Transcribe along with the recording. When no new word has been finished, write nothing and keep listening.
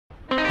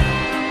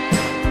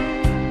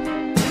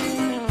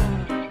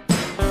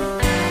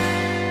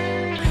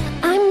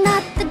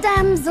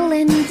damsel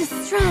in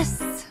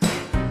distress.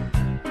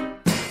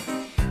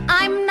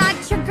 I'm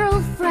not your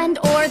girlfriend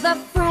or the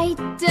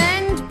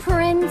frightened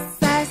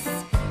princess.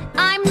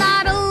 I'm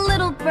not a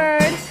little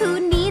bird who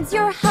needs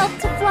your help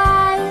to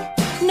fly.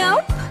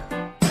 Nope.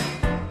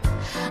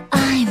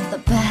 I'm the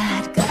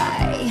bad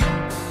guy.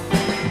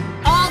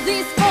 All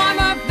these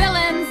former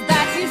villains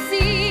that you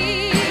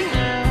see,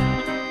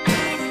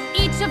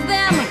 each of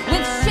them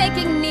with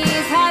shaking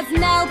knees has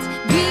knelt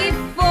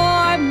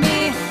before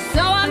me.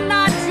 So I'm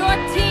not your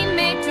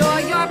teammate or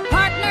your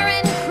partner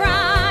in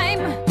crime.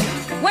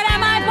 What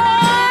am I,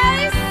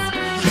 boys?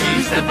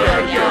 He's the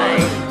bad guy.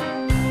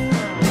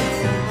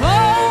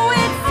 Oh,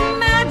 it's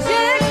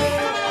magic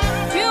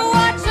to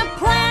watch a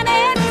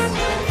planet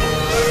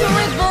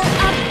shrivel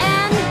up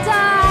and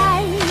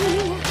die.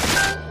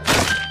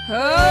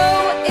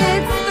 Oh,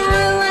 it's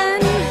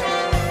thrilling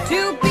to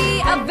be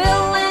a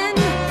villain.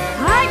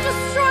 I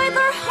destroy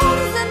their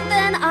homes and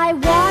then I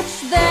watch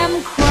them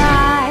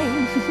cry.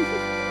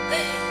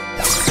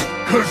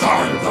 'Cause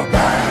I'm the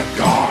bad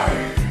guy.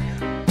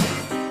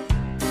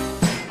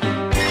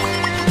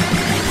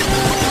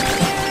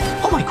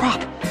 Oh my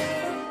crap!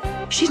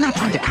 She's not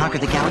trying to conquer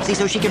the galaxy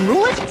so she can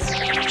rule it.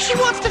 She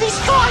wants to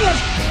destroy it!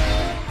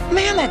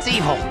 Man, that's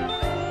evil.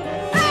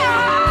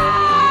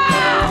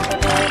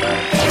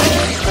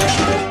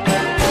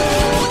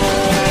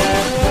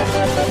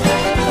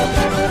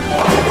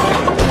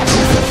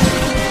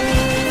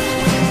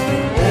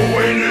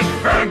 Oh, ain't it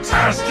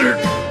fantastic?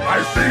 I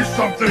see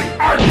something,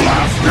 I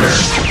blast it!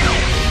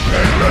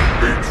 And let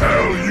me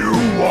tell you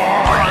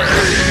why!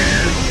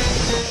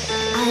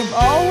 I've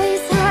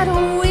always had a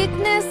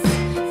weakness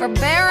for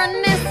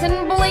barrenness and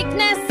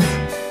bleakness.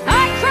 I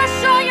crush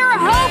all your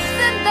hopes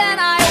and then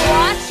I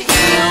watch you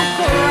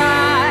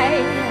cry.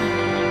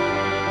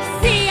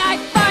 See, I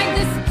find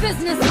this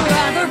business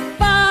rather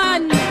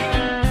fun.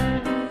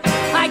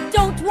 I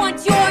don't want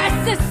your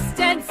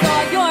assistance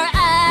or your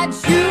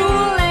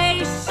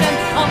adulation.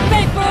 I'll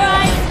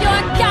vaporize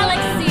your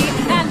galaxy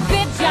and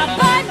bid ya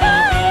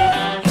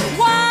bye-bye.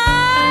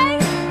 Why?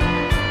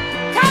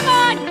 Come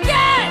on,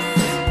 guess!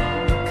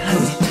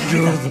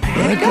 You're the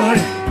bad guy?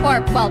 Or,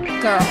 well,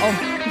 girl.